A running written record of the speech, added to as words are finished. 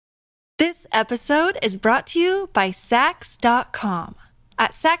This episode is brought to you by Saks.com.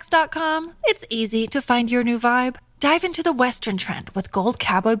 At Saks.com, it's easy to find your new vibe. Dive into the Western trend with gold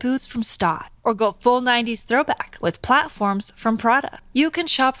cowboy boots from Staud, or go full 90s throwback with platforms from Prada. You can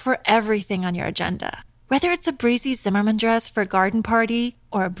shop for everything on your agenda, whether it's a breezy Zimmermann dress for a garden party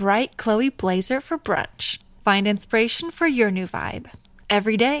or a bright Chloe blazer for brunch. Find inspiration for your new vibe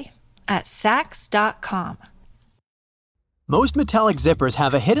every day at Saks.com. Most metallic zippers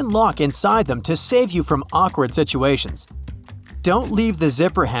have a hidden lock inside them to save you from awkward situations. Don't leave the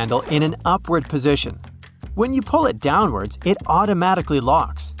zipper handle in an upward position. When you pull it downwards, it automatically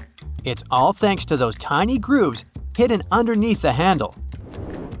locks. It's all thanks to those tiny grooves hidden underneath the handle.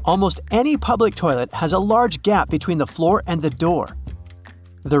 Almost any public toilet has a large gap between the floor and the door.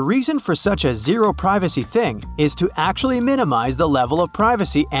 The reason for such a zero privacy thing is to actually minimize the level of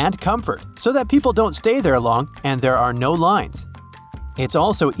privacy and comfort so that people don't stay there long and there are no lines. It's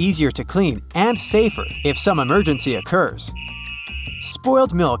also easier to clean and safer if some emergency occurs.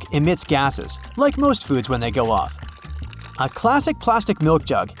 Spoiled milk emits gases, like most foods when they go off. A classic plastic milk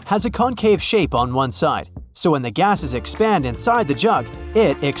jug has a concave shape on one side, so when the gases expand inside the jug,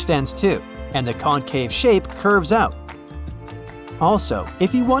 it extends too, and the concave shape curves out. Also,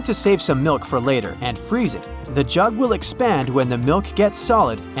 if you want to save some milk for later and freeze it, the jug will expand when the milk gets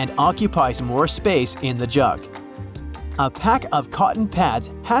solid and occupies more space in the jug. A pack of cotton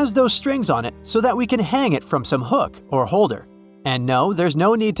pads has those strings on it so that we can hang it from some hook or holder. And no, there's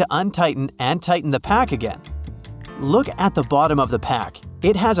no need to untighten and tighten the pack again. Look at the bottom of the pack.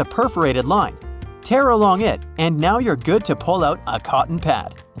 It has a perforated line. Tear along it, and now you're good to pull out a cotton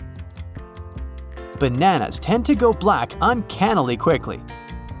pad. Bananas tend to go black uncannily quickly.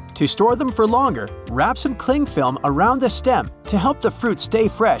 To store them for longer, wrap some cling film around the stem to help the fruit stay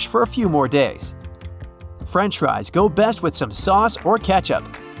fresh for a few more days. French fries go best with some sauce or ketchup,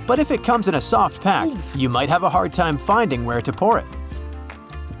 but if it comes in a soft pack, you might have a hard time finding where to pour it.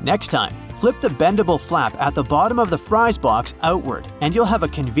 Next time, flip the bendable flap at the bottom of the fries box outward, and you'll have a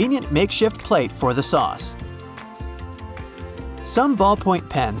convenient makeshift plate for the sauce. Some ballpoint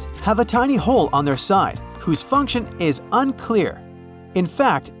pens have a tiny hole on their side, whose function is unclear. In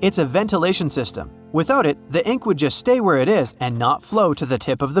fact, it's a ventilation system. Without it, the ink would just stay where it is and not flow to the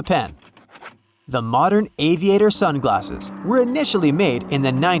tip of the pen. The modern aviator sunglasses were initially made in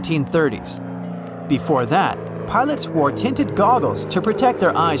the 1930s. Before that, pilots wore tinted goggles to protect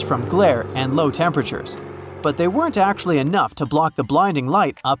their eyes from glare and low temperatures, but they weren't actually enough to block the blinding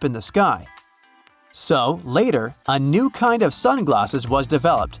light up in the sky. So, later, a new kind of sunglasses was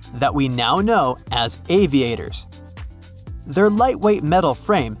developed that we now know as aviators. Their lightweight metal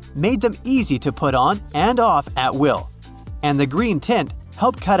frame made them easy to put on and off at will, and the green tint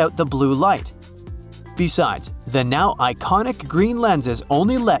helped cut out the blue light. Besides, the now iconic green lenses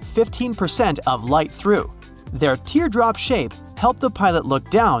only let 15% of light through. Their teardrop shape helped the pilot look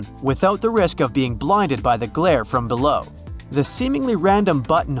down without the risk of being blinded by the glare from below. The seemingly random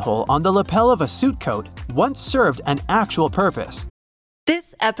buttonhole on the lapel of a suit coat once served an actual purpose.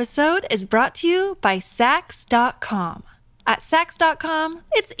 This episode is brought to you by Saks.com. At Saks.com,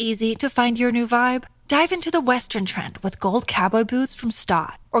 it's easy to find your new vibe. Dive into the Western trend with gold cowboy boots from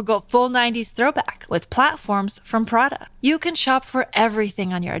Staud, or go full 90s throwback with platforms from Prada. You can shop for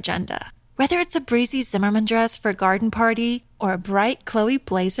everything on your agenda, whether it's a breezy Zimmermann dress for a garden party or a bright Chloe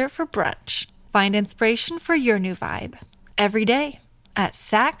blazer for brunch. Find inspiration for your new vibe every day at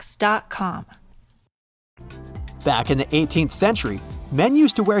Saks.com. Back in the 18th century, men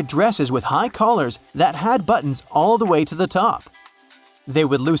used to wear dresses with high collars that had buttons all the way to the top. They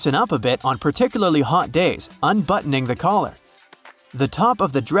would loosen up a bit on particularly hot days, unbuttoning the collar. The top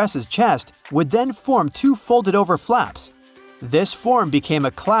of the dress's chest would then form two folded-over flaps. This form became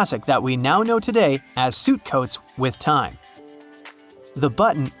a classic that we now know today as suit coats with time. The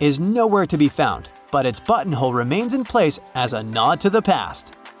button is nowhere to be found, but its buttonhole remains in place as a nod to the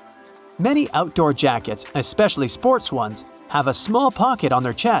past. Many outdoor jackets, especially sports ones, have a small pocket on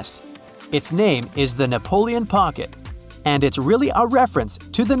their chest. Its name is the Napoleon pocket, and it's really a reference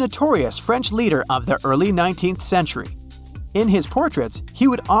to the notorious French leader of the early 19th century. In his portraits, he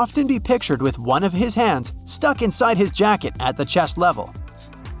would often be pictured with one of his hands stuck inside his jacket at the chest level.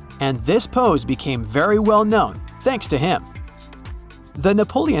 And this pose became very well known thanks to him. The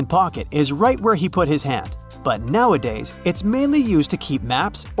Napoleon pocket is right where he put his hand, but nowadays it's mainly used to keep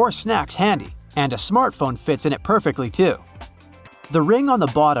maps or snacks handy, and a smartphone fits in it perfectly too. The ring on the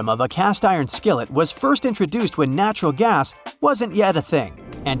bottom of a cast iron skillet was first introduced when natural gas wasn't yet a thing,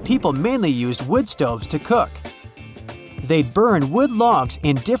 and people mainly used wood stoves to cook. They'd burn wood logs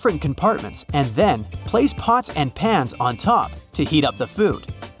in different compartments and then place pots and pans on top to heat up the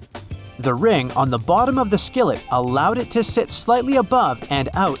food. The ring on the bottom of the skillet allowed it to sit slightly above and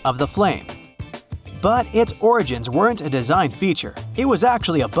out of the flame. But its origins weren't a design feature, it was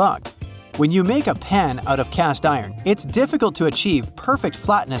actually a bug. When you make a pan out of cast iron, it's difficult to achieve perfect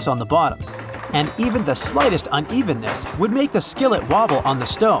flatness on the bottom, and even the slightest unevenness would make the skillet wobble on the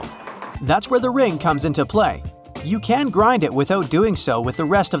stove. That's where the ring comes into play. You can grind it without doing so with the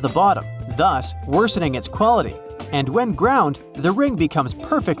rest of the bottom, thus worsening its quality. And when ground, the ring becomes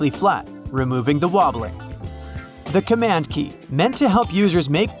perfectly flat, removing the wobbling. The Command key, meant to help users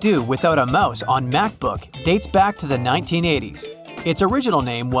make do without a mouse on MacBook, dates back to the 1980s. Its original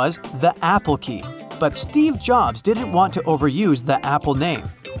name was the Apple key, but Steve Jobs didn't want to overuse the Apple name.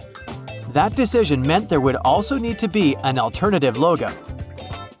 That decision meant there would also need to be an alternative logo.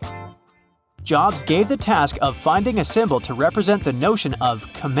 Jobs gave the task of finding a symbol to represent the notion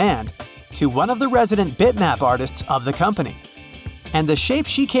of command to one of the resident bitmap artists of the company. And the shape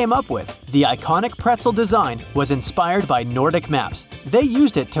she came up with, the iconic pretzel design, was inspired by Nordic maps. They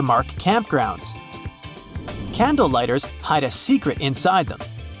used it to mark campgrounds. Candle lighters hide a secret inside them.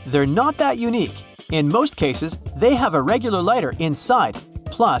 They're not that unique. In most cases, they have a regular lighter inside,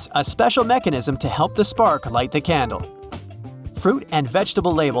 plus a special mechanism to help the spark light the candle. Fruit and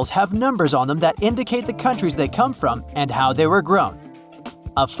vegetable labels have numbers on them that indicate the countries they come from and how they were grown.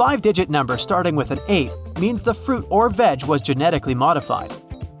 A 5-digit number starting with an 8 means the fruit or veg was genetically modified.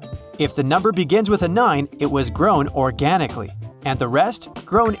 If the number begins with a 9, it was grown organically, and the rest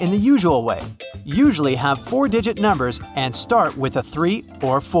grown in the usual way, usually have 4-digit numbers and start with a 3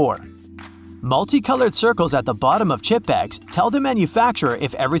 or 4. Multicolored circles at the bottom of chip bags tell the manufacturer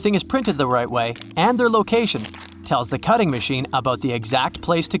if everything is printed the right way, and their location tells the cutting machine about the exact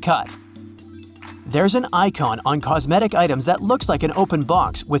place to cut. There's an icon on cosmetic items that looks like an open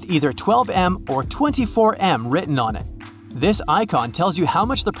box with either 12M or 24M written on it. This icon tells you how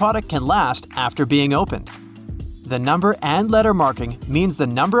much the product can last after being opened. The number and letter marking means the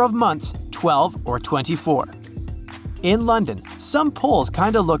number of months, 12 or 24. In London, some poles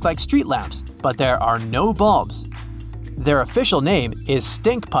kinda look like street lamps, but there are no bulbs. Their official name is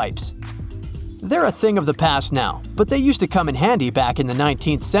stink pipes. They're a thing of the past now, but they used to come in handy back in the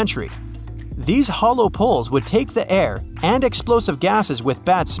 19th century. These hollow poles would take the air and explosive gases with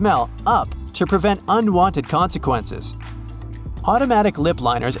bad smell up to prevent unwanted consequences. Automatic lip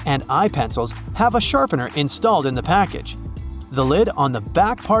liners and eye pencils have a sharpener installed in the package. The lid on the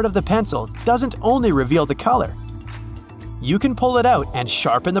back part of the pencil doesn't only reveal the color. You can pull it out and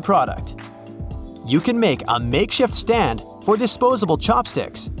sharpen the product. You can make a makeshift stand for disposable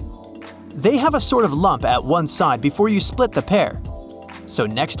chopsticks. They have a sort of lump at one side before you split the pair. So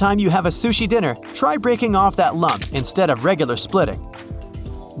next time you have a sushi dinner, try breaking off that lump instead of regular splitting.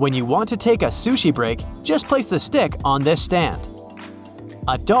 When you want to take a sushi break, just place the stick on this stand.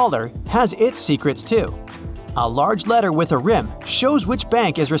 A dollar has its secrets too. A large letter with a rim shows which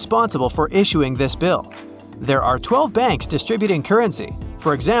bank is responsible for issuing this bill. There are 12 banks distributing currency.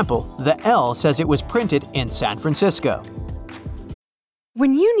 For example, the L says it was printed in San Francisco.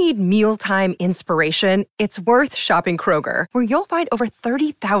 When you need mealtime inspiration, it's worth shopping Kroger, where you'll find over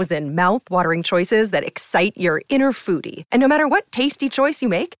 30,000 mouth-watering choices that excite your inner foodie. And no matter what tasty choice you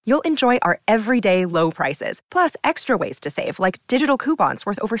make, you'll enjoy our everyday low prices, plus extra ways to save, like digital coupons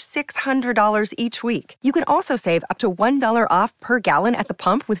worth over $600 each week. You can also save up to $1 off per gallon at the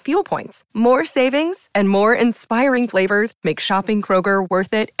pump with fuel points. More savings and more inspiring flavors make shopping Kroger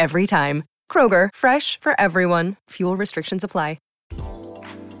worth it every time. Kroger, fresh for everyone. Fuel restrictions apply.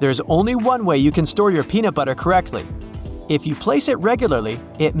 There's only one way you can store your peanut butter correctly. If you place it regularly,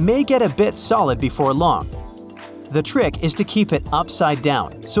 it may get a bit solid before long. The trick is to keep it upside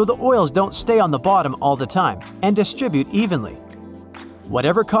down so the oils don't stay on the bottom all the time and distribute evenly.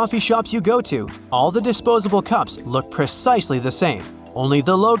 Whatever coffee shops you go to, all the disposable cups look precisely the same, only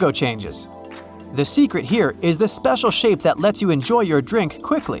the logo changes. The secret here is the special shape that lets you enjoy your drink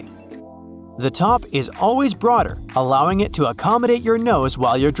quickly. The top is always broader, allowing it to accommodate your nose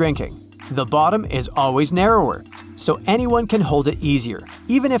while you're drinking. The bottom is always narrower, so anyone can hold it easier,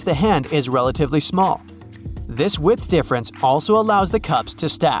 even if the hand is relatively small. This width difference also allows the cups to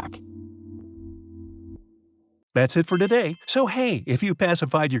stack. That's it for today. So hey, if you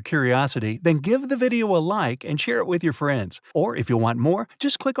pacified your curiosity, then give the video a like and share it with your friends. Or if you want more,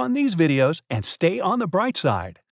 just click on these videos and stay on the bright side.